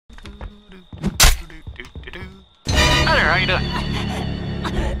how you doing?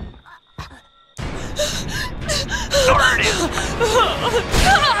 There it is.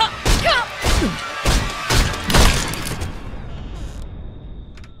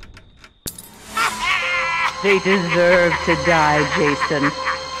 They deserve to die, Jason.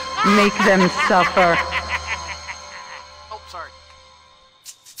 Make them suffer. Oh, sorry.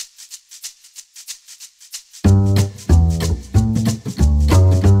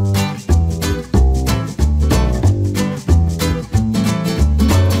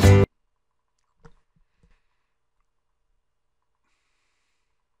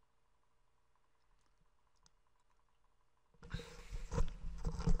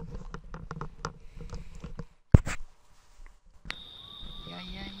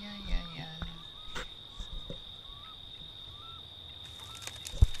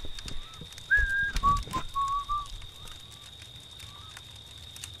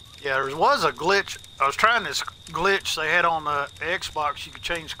 Yeah, there was a glitch. I was trying this glitch they had on the Xbox. You could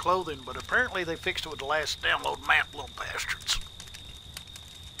change clothing, but apparently they fixed it with the last download map, little bastards.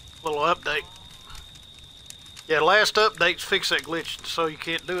 Little update. Yeah, last updates fixed that glitch, so you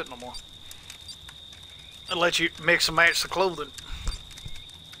can't do it no more. It lets you mix and match the clothing.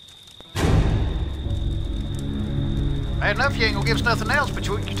 Bad enough you ain't gonna give us nothing else, but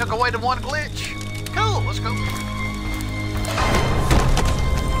you took away the one glitch. Cool, let's go.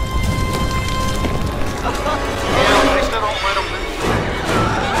 Yeah, they still don't let them do it.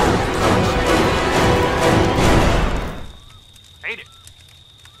 Hate it.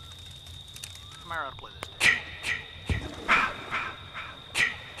 Come here, I'll play this.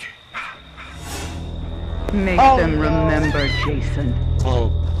 Make them remember, Jason.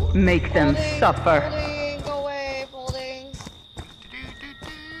 Oh. Make them suffer. Folding, go away, Folding.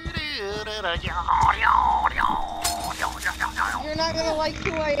 You're not gonna like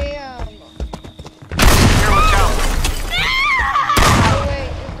who I am. Oh,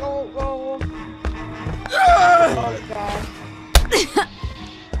 wait, go. Oh, God.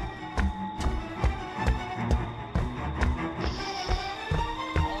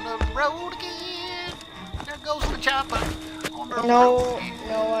 On the road again. There goes the chopper. On the road No, again.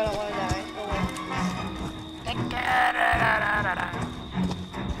 I don't want to die. Go away.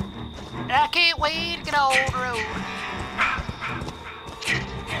 I can't wait to get on the road again.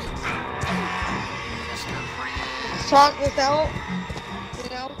 Talk without, you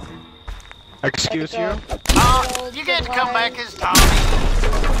know. Excuse you? You get to come back as Tommy.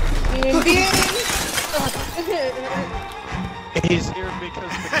 Human being. He's here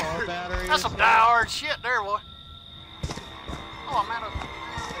because the car battery. That's some die-hard shit there, boy. Oh, I'm out of...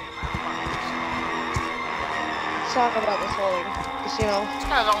 Let's talk about this Folding. Just, you know. This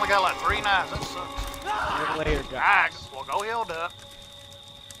guy's only got like 3 knives. That sucks. Later, guys. Alright, well, go healed up.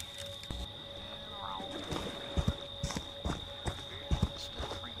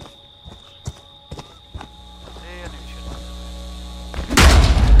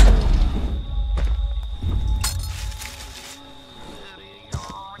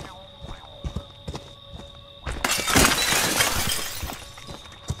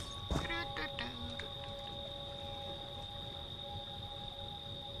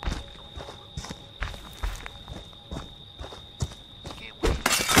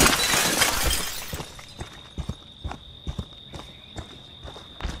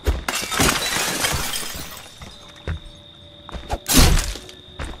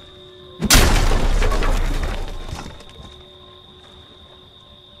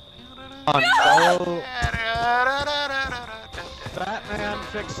 Follow. Batman,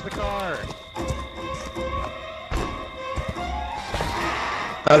 fix the car.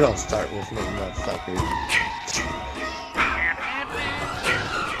 I don't start with me, motherfucker.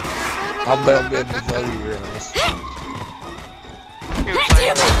 I'll bet I'm to blow your ass.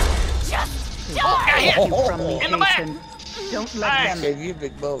 From me, In the back. Jason. Don't let them. Hey, you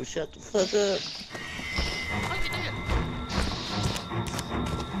big boy, shut the fuck up. What you did?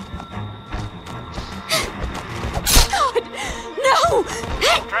 God, no!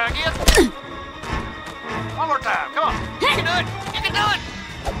 Try again. One more time. Come on. You can do it. You can do it.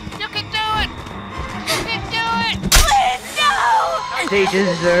 You can do it. You can do it. Please, no! They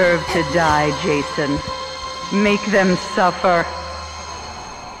deserve to die, Jason. Make them suffer.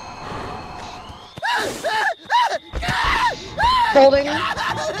 Folding.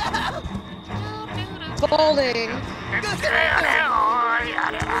 Folding.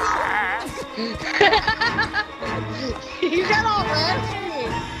 You got all raspy.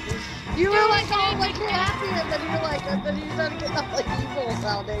 You were like all like happy, and then you were like, and then you started getting all like evil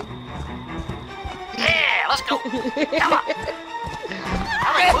sounding. Yeah, let's go. Come on.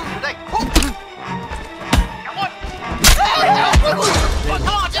 How many moves today? Come on.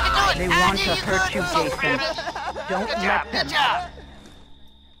 want to hurt you, Jason. Don't Good let job, them. good job.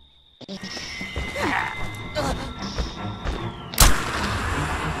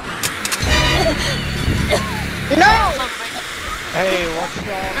 No! Hey, what's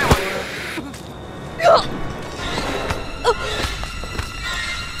wrong here?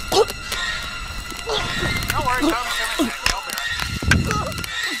 Don't worry, Tommy, come in back. I'll be right.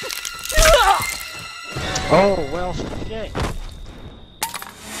 Oh, well, shit.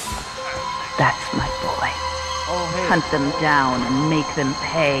 That's my boy. Oh, hey. Hunt them down and make them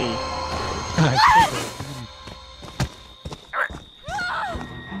pay.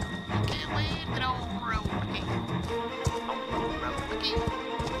 Can't wait, get on the road again. On the road again.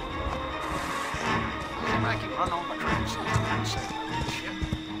 I keep running on my tracks. I'm saying about this shit.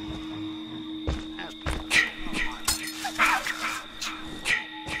 That's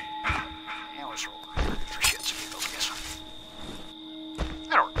yeah, let's roll for shits again, I guess.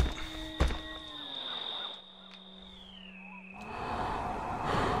 That'll work.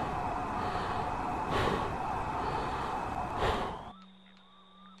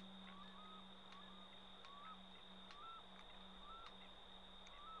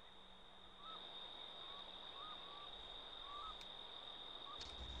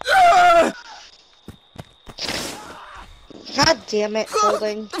 God damn it,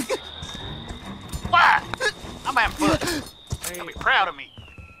 Folding. Why? I'm having fun. You're gonna be proud of me.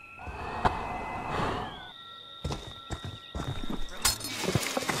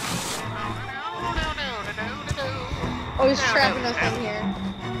 Oh, he's trapping us in here.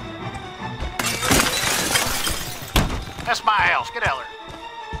 That's my house. Get out of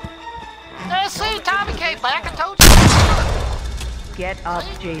there. See, Tommy came back and told you. Get up,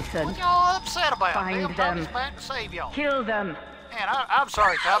 Jason. What y'all upset about? Find Damn, Tommy's them. back to save y'all. Kill them. Man, I'm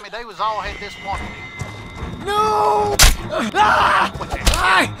sorry, Tommy. They was all had this one. No! Ah!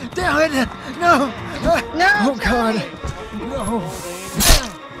 Ah! Damn it! No! No! Oh God! No!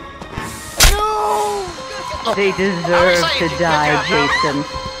 No! They deserve to die, Jason.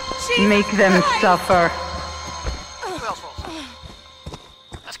 Make them suffer. Who else wants it?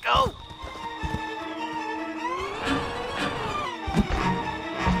 Let's go.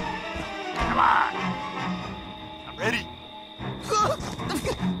 Come on. I'm ready.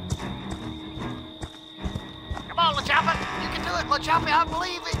 Come on, LaChoppa. You can do it, LaChoppa. I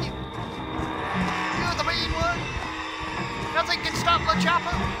believe in you. You're the mean one. Nothing can stop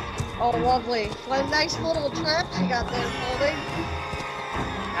LaChoppa. Oh, lovely. What a nice little trap you got there, Folding.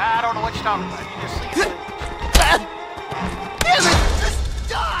 I don't know what you're talking about. You just see it. Damn it! Just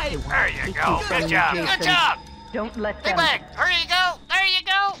die! There you go. Good job. Good job. Don't let Stay them. back. There you go. There you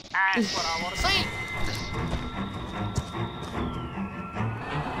go. That's what I want to see.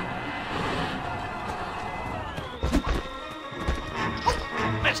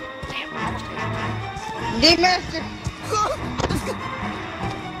 Oh, missed. Damn, almost hit. Demaster.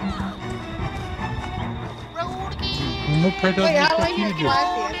 Road again. Wait, how do I hear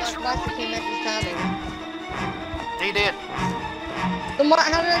Classy? I thought Classy came back as Tommy. He did. Then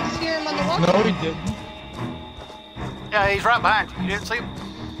how did I just hear him on the walk? No, he didn't. Yeah, he's right behind you. You didn't see him?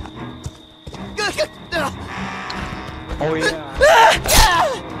 Oh, yeah.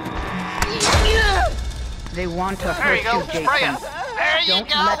 They want to There hurt you go. you, Spray Jason. it. There you Don't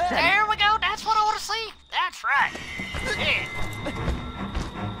go. let them. There we go. That's what I want to see. That's right. Yeah.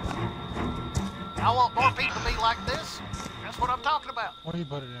 I want more people to be like this. That's what I'm talking about. What are you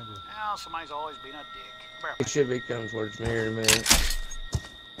putting in? Now, somebody's always been a dick. Come It should be coming towards me here in a minute. here.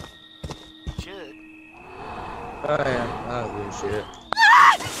 Should. Oh yeah, I don't give a shit.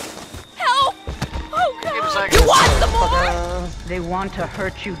 Help! Oh Give a God! second. You want some more? They want to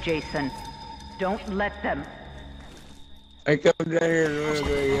hurt you, Jason. Don't let them. I come down here and run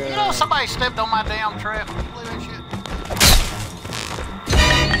the, You know, somebody stepped on my damn trap. Can you believe that shit?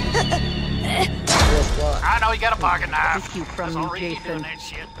 what? I know you got a pocket knife. Take you from That's the me, only reason you doing Jason. that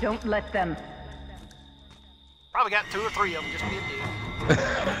shit. Don't let them. Probably got 2 or 3 of them. Just be a dick.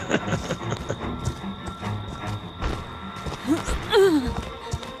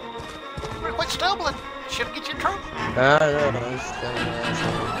 Quit stumbling. Shouldn't get you in trouble. I know, I'm just telling you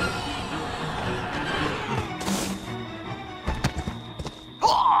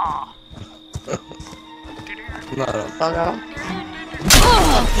Ah! motherfucker.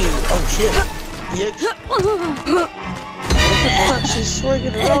 Oh shit. Bitch. What the fuck she's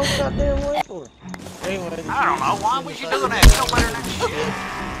swinging the wrong goddamn way for? Anyway. I don't know. Why was you doing that? You know better than shit.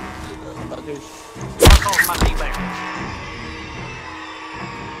 Fuckers. I'll call my teammate.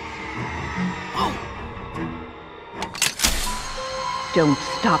 Don't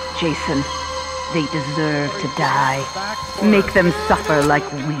stop, Jason. They deserve to die. Make them suffer like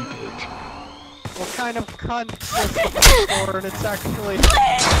we did. What kind of cunt is the for, and it's actually...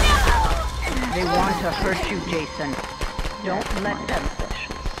 They want to hurt you, Jason. Don't let them.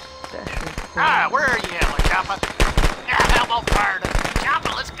 Ah, where are you at, LaChoppa? Yeah, I'm on fire.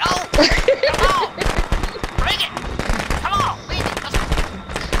 LaChoppa, let's go. Come on. Bring it. Come on, lead it. Let's go.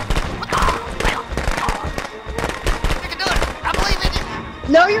 You can do it. I believe in you.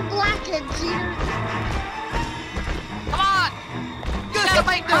 No, you're blackened, Cheater. Come on. You gotta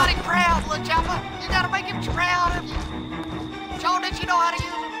make Donnie proud, LaChoppa. You gotta make him proud of you. Show him that you know how to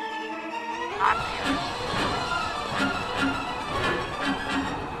use him.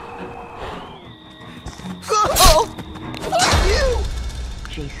 Oh! Fuck you!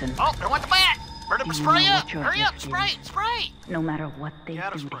 Jason, Oh, there went the bat. Hurry up, You spray know up. what your Hurry up, gift spray, is. spray. no matter what they You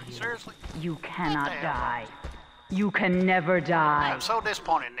gotta do spray, to you, seriously. you cannot What the hell? die. You can never die. I'm so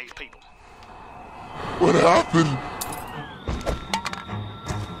disappointed in these people. What happened?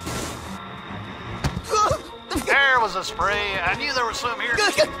 There was a spray. I knew there was some here. No,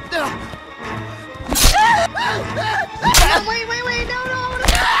 wait, no.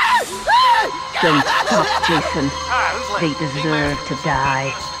 Don't stop, Jason. Ah, who's left? They deserve to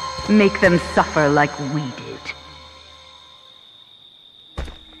die. Make them suffer like we did.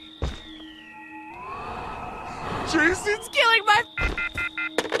 Jason's Killing my...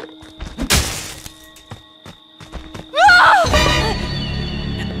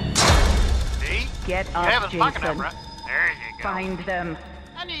 See? Get You up, haven't fucking up, Jason. right? There you go. Find them.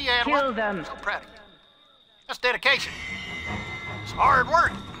 I knew you had Kill one. them. I'm so proud of you. That's dedication. It's hard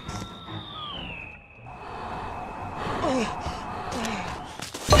work.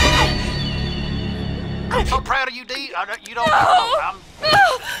 I'm so proud of you, D. You don't know. I'm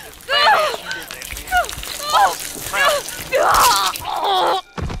badass you did that, man. Oh, proud of you.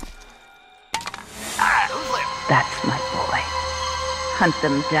 Alright, who's left? That's my boy. Hunt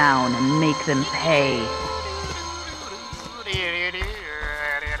them down and make them pay.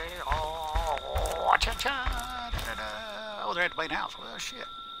 Oh, they're at the main house. Well, shit.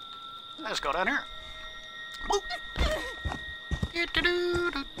 Let's go down here.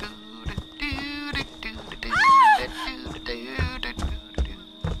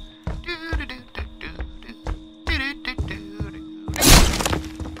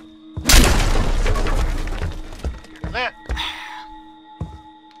 That.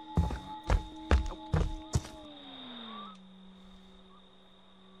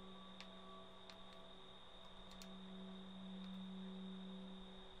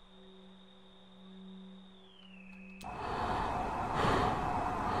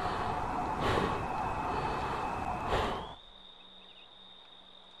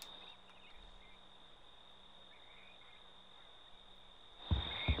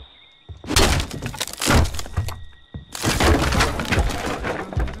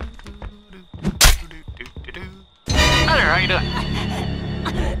 Hi there, how you doing?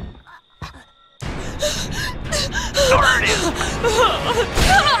 There it is.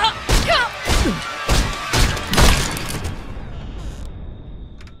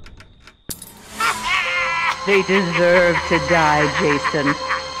 They deserve to die, Jason.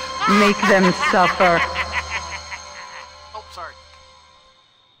 Make them suffer. Oh, sorry.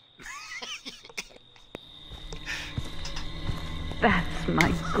 That's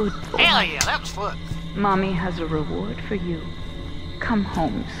my good boy. Hell yeah, that was fun. Mommy has a reward for you. Come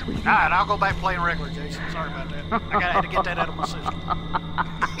home, sweetie. All right, I'll go back playing regular, Jason. Sorry about that. I had to get that out of my system.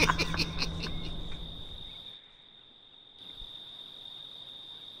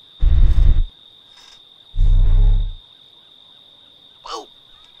 Whoa.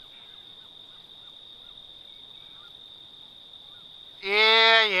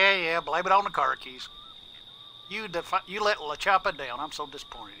 Yeah. Blame it on the car keys. You let LaChoppa down. I'm so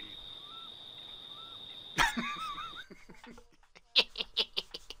disappointed in you.